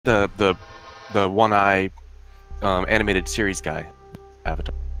The one eye animated series guy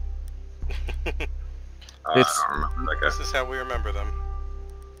avatar. I don't remember that guy. This is how we remember them.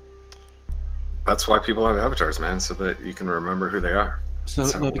 That's why people have avatars, man, so that you can remember who they are. So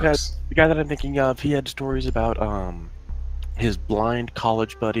That's how no, it the works. guy that I'm thinking of, he had stories about his blind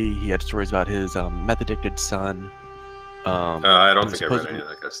college buddy. He had stories about his meth addicted son. I don't think I read any of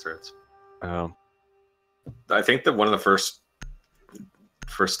that guy's threads. I think that one of the first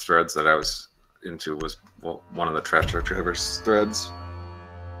threads that I was into was one of the trash truck drivers threads.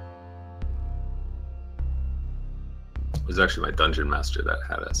 It was actually my dungeon master that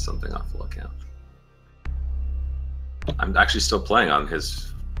had a something awful account. I'm actually still playing on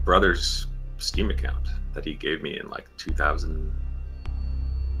his brother's Steam account that he gave me in like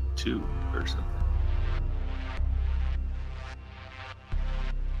 2002 or something.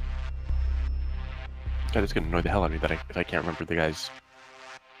 That is gonna annoy the hell out of me that if I can't remember the guy's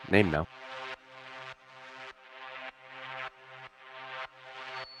name now.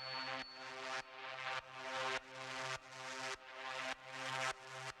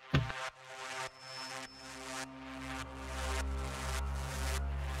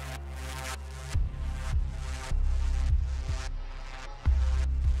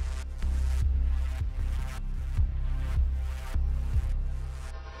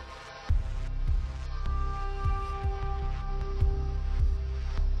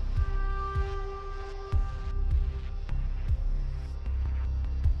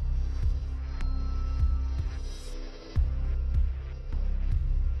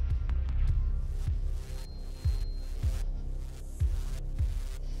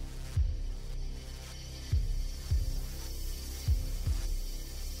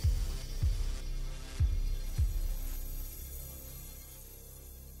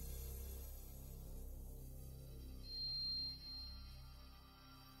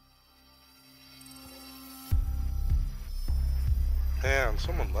 Man,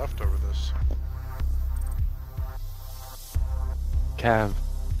 someone left over this. Cav,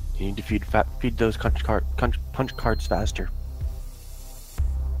 you need to feed those punch cards faster.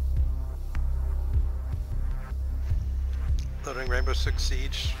 Loading Rainbow Six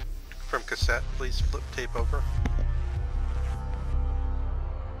Siege from cassette. Please flip tape over.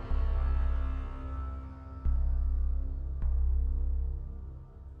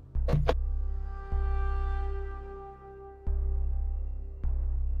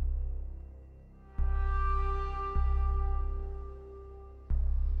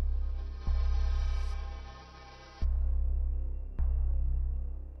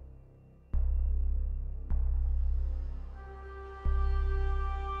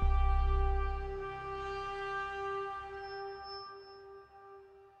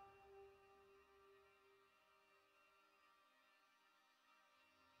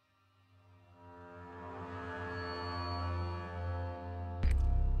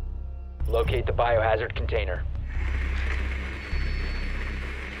 Locate the biohazard container.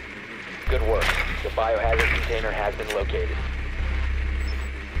 Good work. The biohazard container has been located.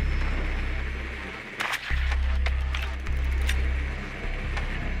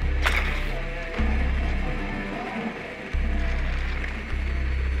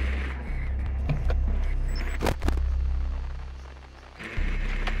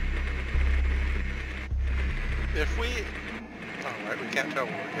 If we... Oh, right, we can't tell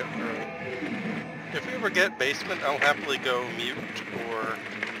when we're getting early. If we ever get basement, I'll happily go mute or...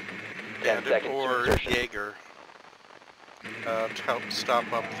 10 seconds to insertion. Jaeger. To help stop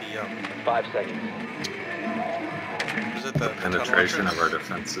up the... 5 seconds. Is it the penetration tunnel of our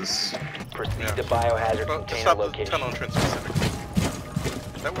defenses? Proceed to biohazard Well, to container stop the location. tunnel entrance specifically.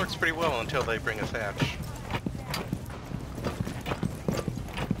 That works pretty well until they bring us hatch.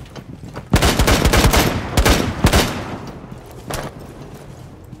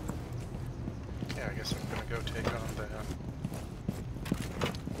 Yeah, I guess I'm gonna go take on that.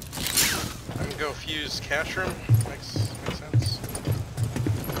 I can go fuse cash room. Makes sense.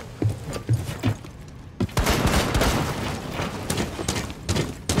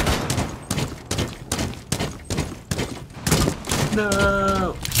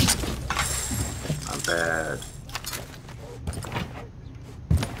 No! I'm bad.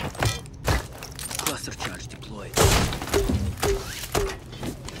 Cluster charge deployed.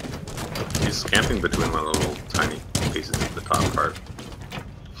 He's camping between one of the little tiny pieces of the top part.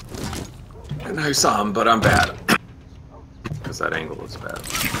 And I saw him, but I'm bad. Because that angle is bad.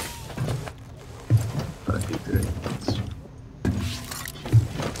 But I peeked it.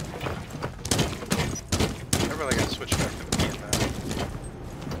 I really gotta switch back to the BMF.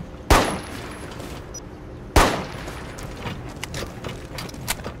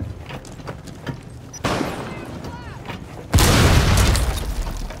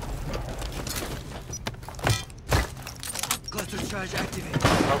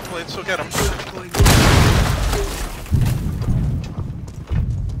 Blade, still get him.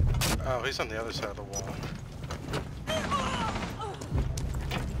 Oh, he's on the other side of the wall.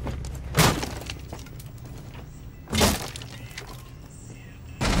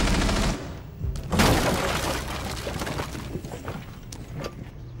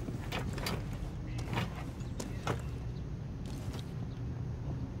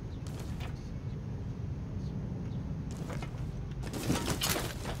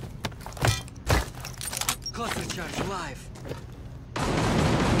 Cluster charge live.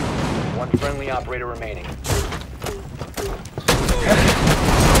 One friendly operator remaining.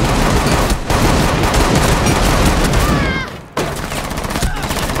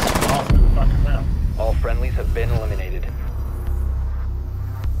 All friendlies have been eliminated.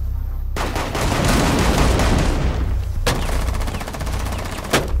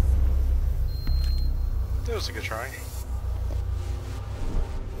 That was a good try.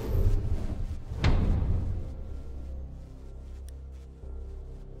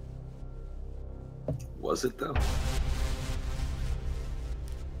 Was it though?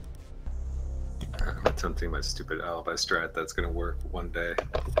 I'm attempting my stupid alibi strat that's gonna work one day.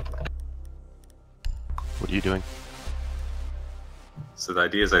 What are you doing? So the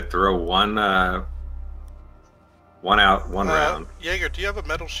idea is I throw one out, one round, Jaeger, do you have a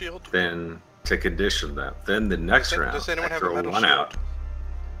metal shield? then to condition that. Then the next round, Does anyone I have a throw metal one shield? out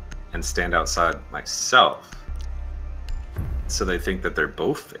and stand outside myself. So they think that they're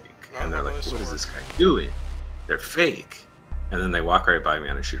both fake. No, And they're no, like, this what will is this work. guy doing? They're fake. And then they walk right by me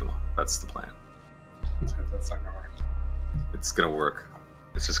and I shoot them all. That's the plan. That's not gonna work. It's gonna work.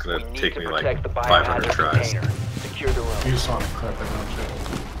 It's just We gonna need take to me like protect the 500 biohazard tries. container. Secure the You room. just want to clip it, don't you?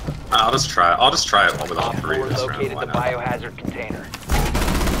 I'll just try it with all Op 4 three this round. located Why the not? biohazard container.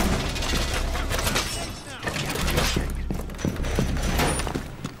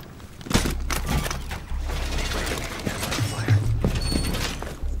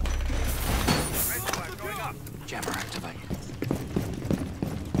 Jammer activate.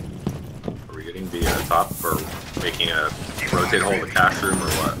 Are we getting the top or making a rotate hole in the cash room or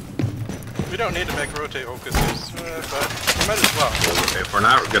what? We don't need to make a rotate hole because there's, but we might as well. Well, if we're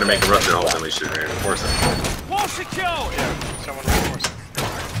not gonna make a rotate hole, then we should reinforce it. Wall secure! Yeah, someone reinforce it.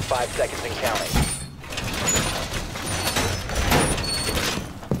 5 seconds and counting.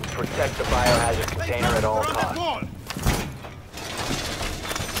 Protect the biohazard container at all costs.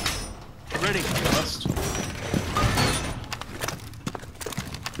 Ready. Must.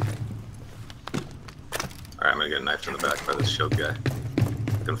 Alright, I'm gonna get knifed in the back by this shield guy.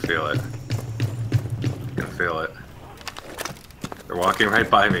 I can feel it. I can feel it. They're walking right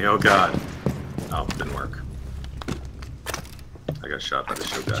by me, oh god. Oh, didn't work. I got shot by the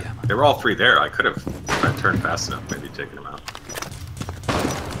shield guy. They were all three there. I could have, if I turned fast enough, maybe taken him out.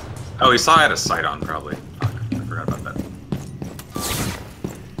 Oh, he saw I had a sight on, probably. Fuck, I forgot about that.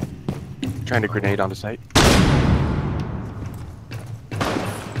 Trying to grenade onto site.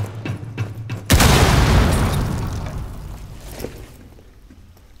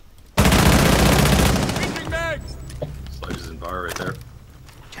 Sledge is in bar right there.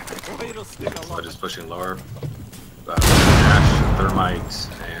 Sledge is pushing lower. Ash, thermite,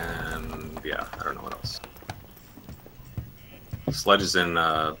 and yeah, I don't know what else. Sledge is in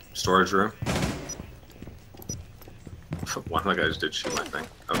storage room. One of the guys did shoot my thing.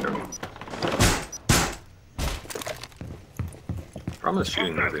 Okay. Problem with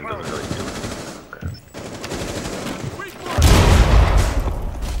shooting nothing doesn't really do anything. Okay.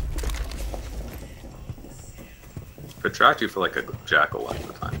 If it tracked you for like a jackal length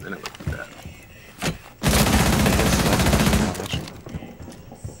of time, then it would be bad.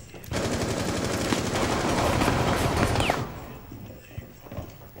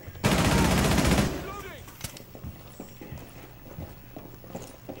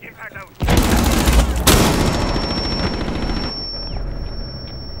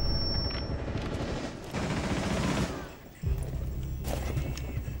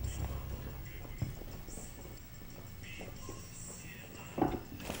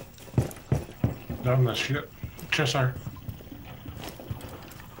 Down the shit. Cheshire.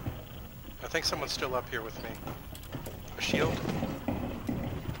 I think someone's still up here with me. A shield?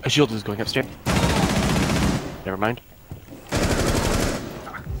 A shield is going upstairs. Never mind.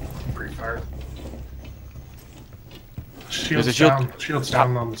 Pre-fired. There's Shield's a shield. down. Shield's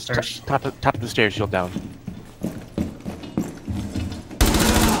down on the stairs. Top of the stairs, shield down.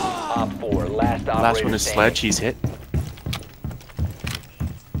 Op 4, last operator Last one is standing. Sledge, he's hit.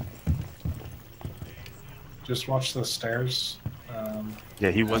 Just watch the stairs. Yeah,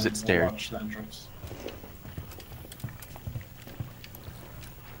 he was and at we'll stairs. Watch the entrance.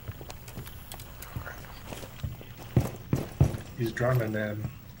 He's drowning in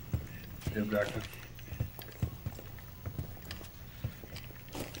the objective.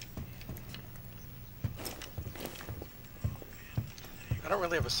 I don't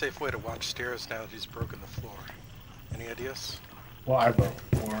really have a safe way to watch stairs now that he's broken the floor. Any ideas? Well, I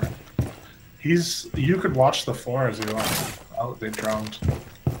broke the floor. You could watch the floor as he left. Oh, they drowned.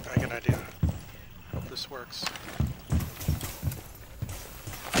 I got an idea. Hope this works.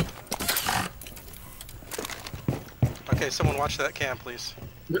 Okay, someone watch that cam, please.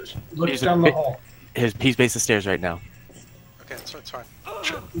 Look He's down the hole. He's based the stairs right now. Okay, it's fine.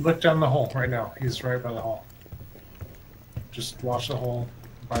 Look down the hole right now. He's right by the hole. Just watch the hole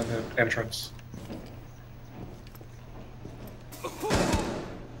by the entrance.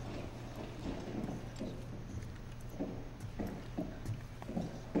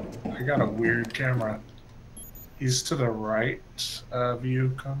 I got a weird camera. He's to the right of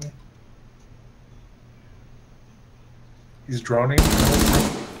you, Connie. He's droning.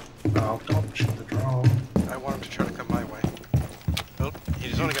 Oh, don't shoot the drone. I want him to try to come my way. Oh,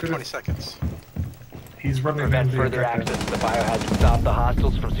 he's only got 20 seconds. He's running Prevent into the further objective. access to the biohazard. Stop the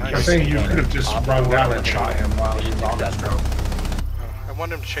hostiles from securing. I think you could have just Op run four down and eliminated. shot him while he was on the drone. I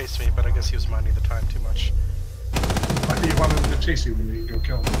wanted him to chase me, but I guess he was minding the time too much. Why do you want him to chase you when you go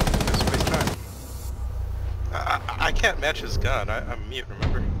kill him? Just waste time. I can't match his gun. I'm mute,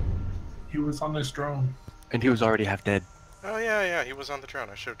 remember? He was on this drone. And he was already half dead. Oh yeah, he was on the drone.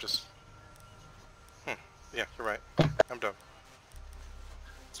 I should have just... Yeah, you're right. I'm done.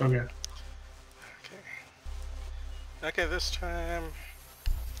 It's okay. Okay. Okay, this time...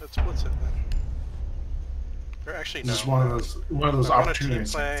 Let's blitz it then. Or actually, no. This is one of those I want a team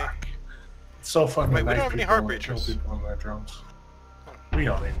opportunities. play. Fuck. It's so fun Wait, to we don't knife have any people heart and kill breachers. people on their drones. Oh. We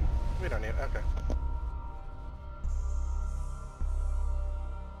don't need. We don't need it. Okay.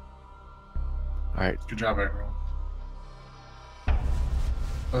 Alright. Good job, everyone.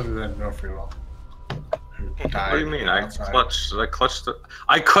 Other than no free will. What do you mean? I clutched.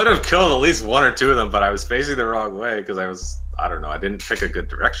 I could have killed at least one or two of them, but I was facing the wrong way because I don't know. I didn't pick a good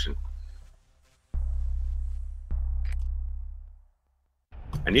direction.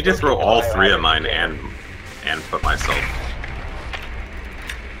 I need to throw all three of mine and put myself.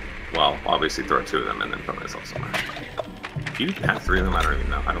 Well, obviously throw two of them and then put myself somewhere. Do you have three of them? I don't even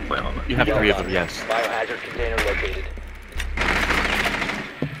know. I don't play all of them. You have three of them, yes. Biohazard container located.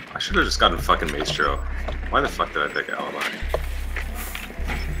 I should have just gotten fucking Maestro. Why the fuck did I pick Alibi?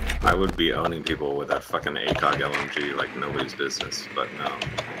 I would be owning people with that fucking ACOG LMG like nobody's business, but no.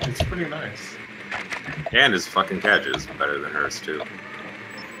 It's pretty nice. And his fucking catch is better than hers too.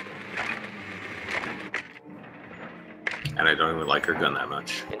 And I don't even like her gun that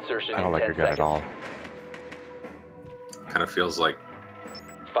much. Insertion I don't in like 10 her gun at all. Kind of feels like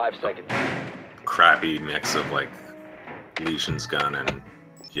 5 seconds. crappy mix of like Lesion's gun and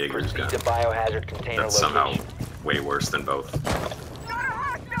Jaeger's gun. Proceed to biohazard container That's somehow location. way worse than both.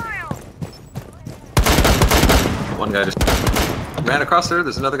 One guy just ran across there.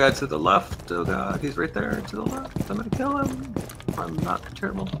 There's another guy to the left. Oh god, he's right there to the left. I'm gonna kill him. I'm not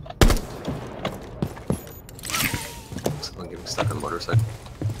terrible. Someone getting stuck on the motorcycle.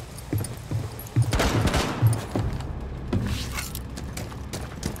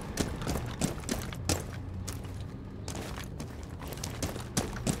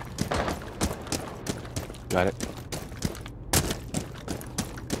 Got it.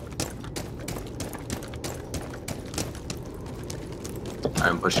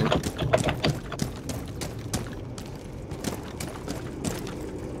 I'm pushing.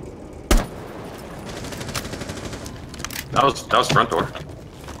 That was front door.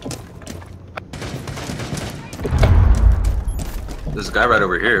 There's a guy right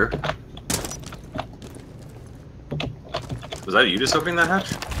over here. Was that you just opening that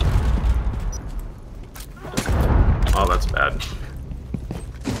hatch? Oh, that's bad.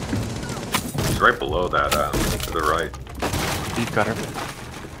 He's right below that, to the right. You've got her.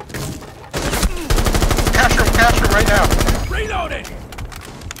 Cash her right now! Reloading!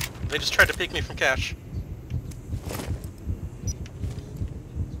 They just tried to peek me from cash.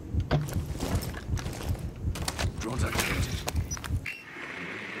 Drones activated.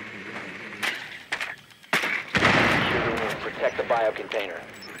 Secure the room. Protect the bio container.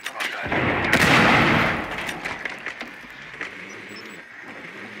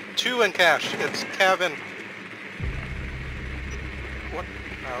 Two in cash. It's cabin. What?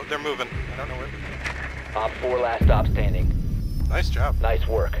 Oh, they're moving. I don't know where. Op 4 last stop standing. Nice job. Nice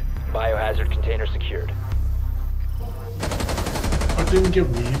work. Biohazard container secured. Oh, didn't give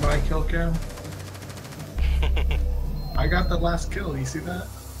me my kill cam. I got the last kill. You see that?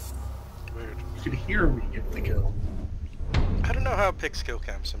 Weird. You could hear me get the kill. I don't know how picks kill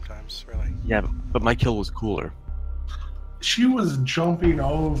cam sometimes, really. Yeah, but my kill was cooler. She was jumping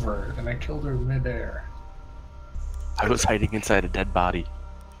over, and I killed her midair. I was hiding inside a dead body.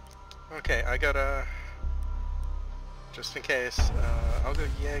 Okay, I gotta... Just in case, I'll go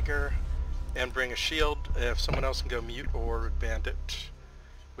Jaeger and bring a shield. If someone else can go mute or bandit,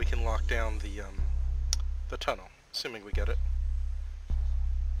 we can lock down the tunnel, assuming we get it.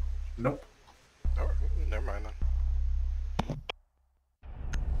 Nope. Oh, never mind then.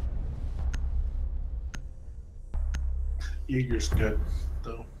 Jaeger's good,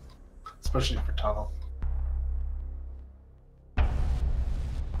 though. Especially for tunnel.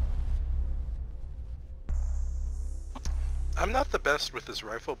 I'm not the best with this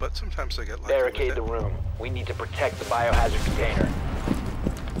rifle, but sometimes I get lucky Barricade with the it. room. We need to protect the biohazard container.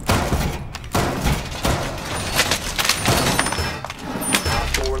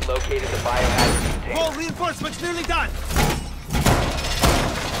 Op 4 located the biohazard container. All reinforcements nearly done.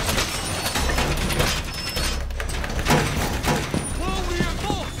 Whoa,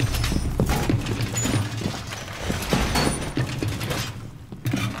 reinforced.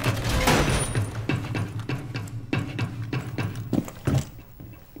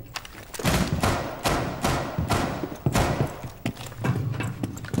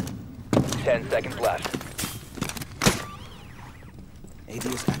 10 seconds left. AD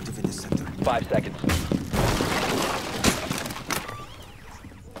is active in the center. 5 seconds.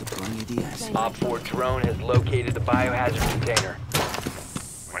 Deploying ADS. Op 4 drone has located the biohazard container.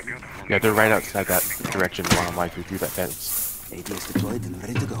 Yeah, they're right outside that direction while I'm life through that fence. AD is deployed and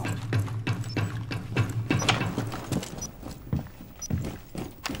ready to go.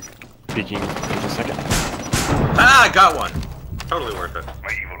 Speaking in a second. Ah, I got one! Totally worth it.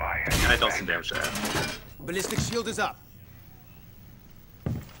 And I dealt some damage to that. Ballistic shield is up.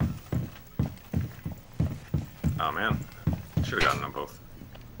 Oh man. Should've gotten them both.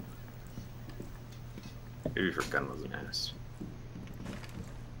 Maybe your gun was an ass.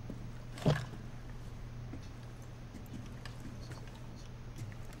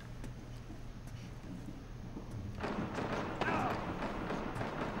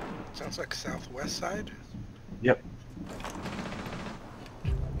 Sounds like southwest side. Yep.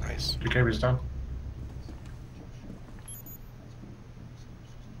 Nice. BKB's done.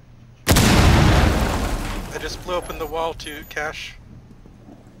 I just blew open the wall to Cash.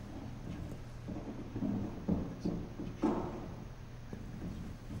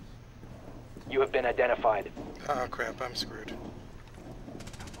 You have been identified. Oh crap, I'm screwed.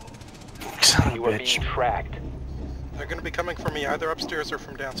 Son of You a are being bitch. tracked. They're gonna be coming from me either upstairs or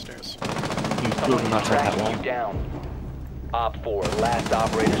from downstairs. You two of Someone them is outside that tracking wall. you down. Op 4, last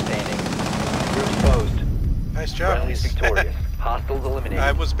operator standing. You're exposed. Nice job. Friendly's victorious. Hostiles eliminated.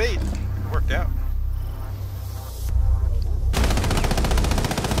 I was bait. Worked out.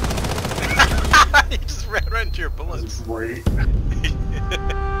 You just ran right into your That was bullets. great.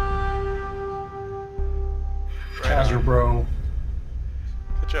 Right Hazard, on. bro.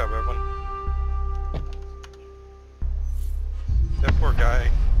 Good job, everyone. That poor guy.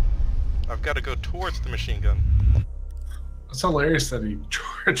 I've got to go towards the machine gun. It's hilarious that he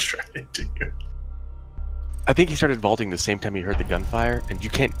charged right into you. I think he started vaulting the same time he heard the gunfire, and you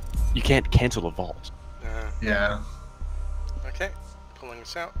can't cancel a vault. Uh, Yeah. okay, pulling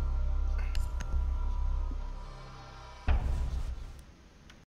this out.